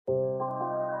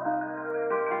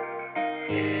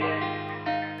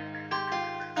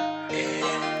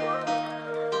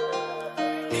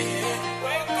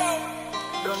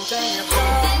Don't tell your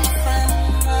girlfriend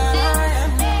that I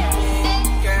am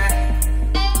your girl.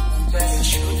 Tell your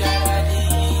sugar daddy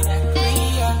that we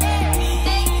are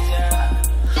babies, yeah.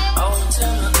 I won't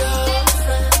tell my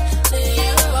girlfriend that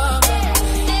you are my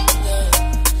girl.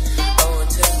 I won't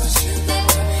tell my sugar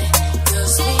mommy you're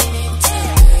sweet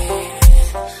today.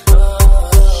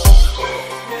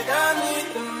 But I need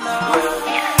to know.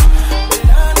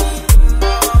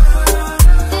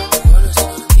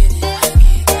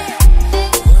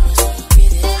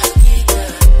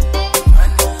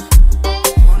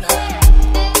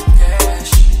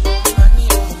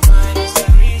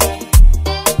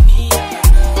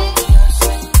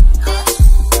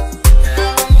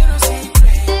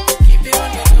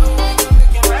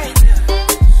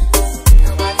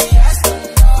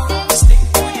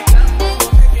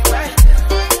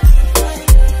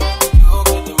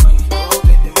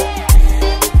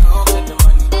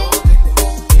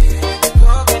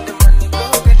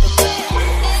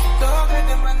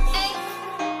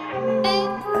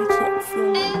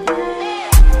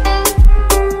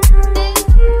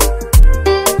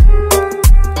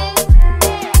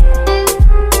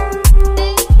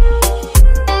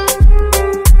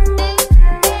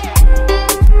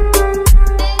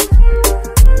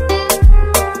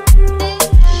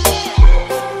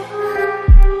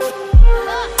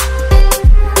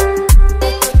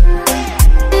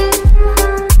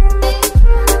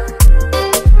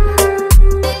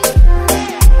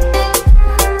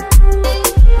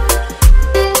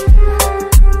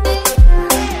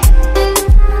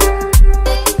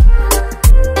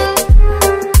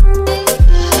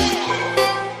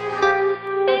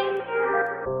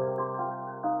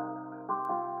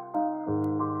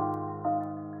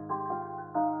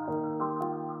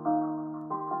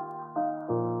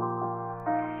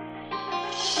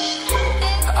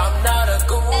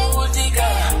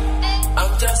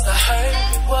 Just a hard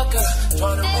worker,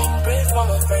 trying to win bread for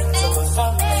my friends and my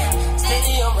family.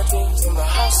 Steady on my dreams and my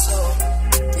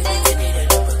hustle.